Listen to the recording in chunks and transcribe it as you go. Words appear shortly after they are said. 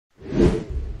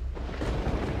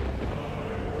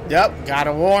Yep, God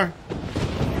of War.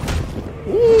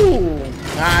 Ooh,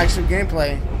 not actual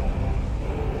gameplay.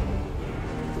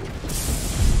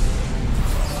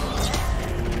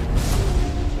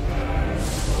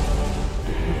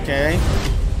 Okay.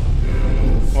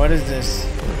 What is this?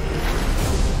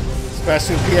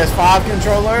 Special PS5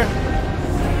 controller?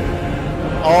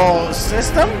 Oh,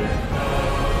 system?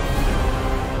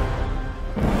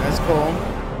 That's cool.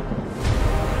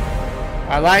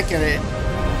 I like it.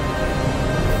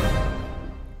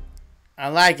 I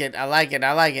like it. I like it.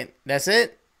 I like it. That's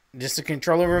it? Just a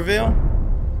controller reveal?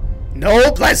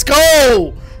 Nope. Let's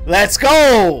go. Let's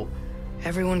go.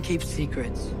 Everyone keeps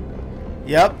secrets.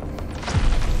 Yep.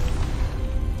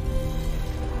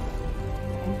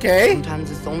 Okay.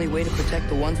 Sometimes it's the only way to protect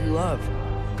the ones we love.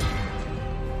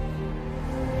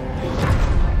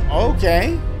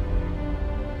 Okay.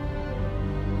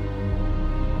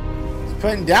 He's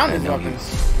putting down his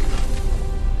weapons.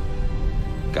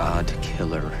 God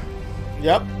killer.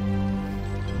 Yep.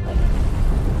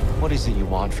 What is it you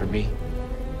want from me?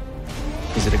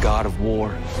 Is it a god of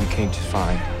war you came to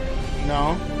find?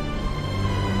 No.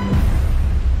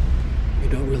 You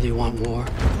don't really want war.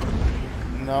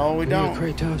 No, we don't.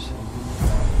 Kratos.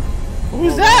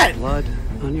 Who's that? Blood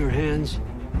on your hands.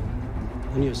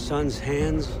 On your son's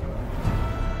hands.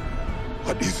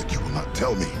 What is it you will not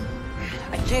tell me?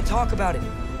 I can't talk about it,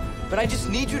 but I just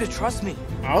need you to trust me.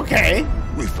 Okay.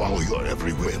 We follow your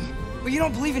every whim. But you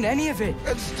don't believe in any of it.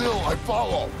 And still I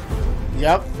follow.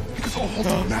 Yep. Because all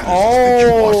that matters is that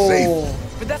you are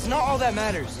safe. But that's not all that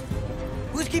matters.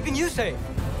 Who's keeping you safe?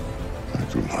 I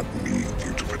do not need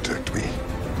you to protect me.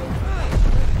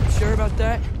 You sure about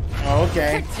that?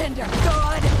 Okay. Pretender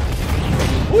God!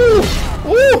 Ooh!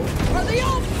 Ooh! For the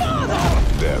old father!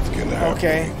 Death can happen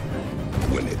Okay.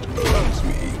 when it earns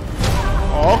me.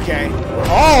 Okay.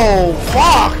 Oh,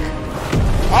 fuck!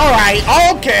 Alright,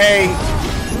 okay!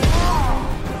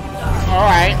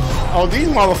 Alright. Oh, these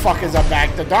motherfuckers are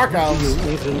back. The Dark Elves. Do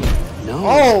you even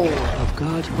know of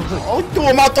God's blood? Oh, threw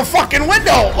him out the fucking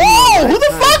window! Oh, who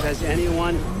the fuck? Has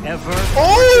anyone ever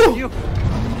Oh! you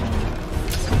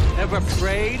ever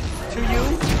prayed to you?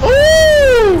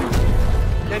 Ooh!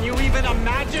 Can you even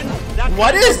imagine that?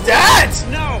 What is that?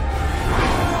 No.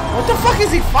 What the fuck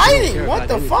is he fighting? Care What about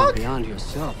the anything fuck? Beyond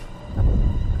yourself.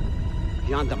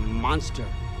 Beyond the monster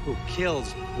who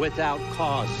kills without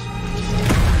cause.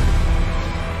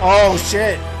 Oh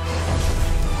shit.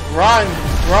 Run,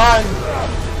 run.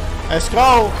 Let's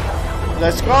go.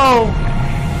 Let's go.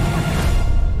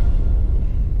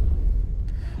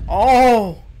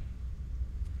 Oh.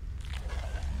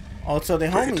 Oh, so they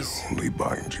Fate homies. only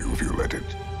bind you if you let it.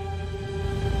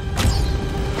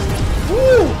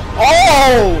 Ooh.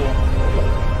 Oh.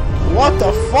 What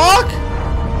the fuck?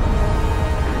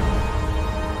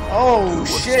 Oh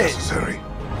What's shit. necessary?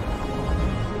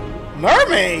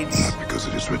 Mermaids. Not because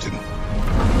it is written.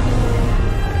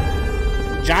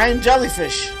 Giant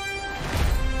jellyfish.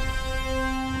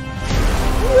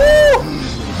 Woo!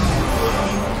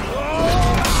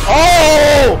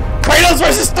 Oh! Kratos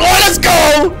versus Thor, let's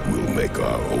go! We'll make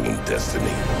our own destiny.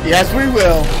 Yes, we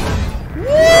will.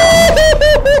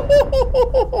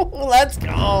 Woo! Let's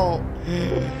go.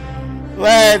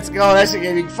 Let's go. That shit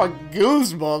gave me fucking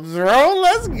goosebumps, bro.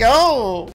 Let's go.